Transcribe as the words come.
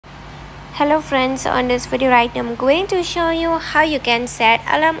Hello friends, on this video right now I'm going to show you how you can set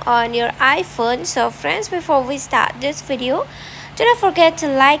alarm on your iPhone. So friends, before we start this video, do not forget to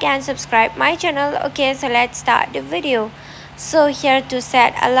like and subscribe my channel. Okay, so let's start the video. So here to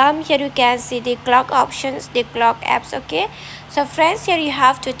set alarm, here you can see the clock options, the clock apps. Okay, so friends, here you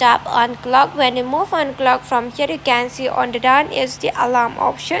have to tap on clock. When you move on clock, from here you can see on the down is the alarm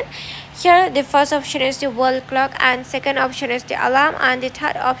option. Here the first option is the wall clock, and second option is the alarm, and the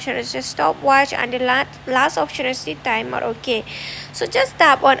third option is the stopwatch, and the last option is the timer. Okay, so just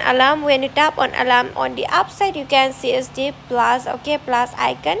tap on alarm. When you tap on alarm, on the upside you can see is the plus. Okay, plus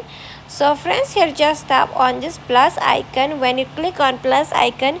icon. So friends, here just tap on this plus icon. When you click on plus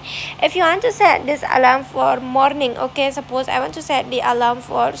icon, if you want to set this alarm for morning, okay, suppose I want to set the alarm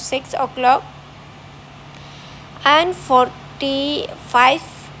for 6 o'clock and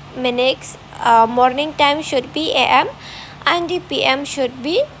 45 minutes. Morning time should be AM and the PM should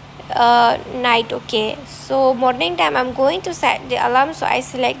be night. Okay, so morning time I'm going to set the alarm, so I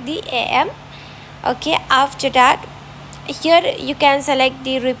select the AM. Okay, after that here you can select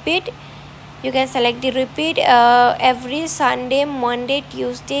the repeat. You can select the repeat every Sunday, Monday,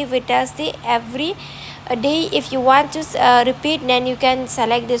 Tuesday, Wednesday, every day. If you want to repeat, then you can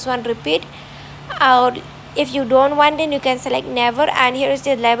select this one, repeat. Or if you don't want, then you can select never. And here is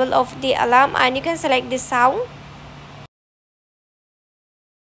the level of the alarm, and you can select the sound.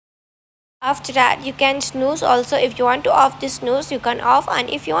 After that you can snooze also. If you want to off the snooze, you can off, and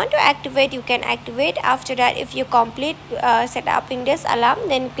if you want to activate, you can activate. After that, if you complete setting this alarm,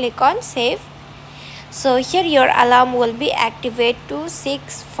 then click on save. So here your alarm will be activated to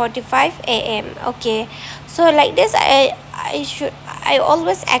 6:45 AM. Okay, so like this I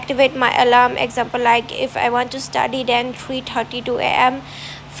always activate my alarm. Example, like if I want to study, then 3:32 AM,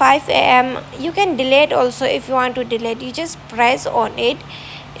 5 AM. You can delete also. If you want to delete, you just press on it.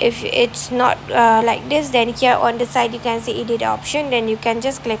 If it's not like this, then here on the side you can see edit option, then you can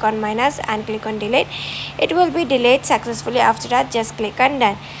just click on minus and click on delete. It will be deleted successfully. After that, just click on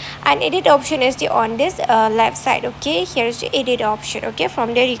done, and edit option is the on this left side. Okay, here's the edit option. Okay,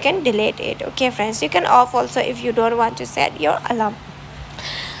 from there you can delete it. Okay friends, you can off also if you don't want to set your alarm.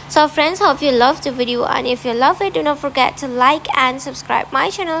 So friends, hope you loved the video, and if you love it, do not forget to like and subscribe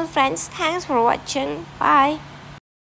my channel. Friends, thanks for watching. Bye.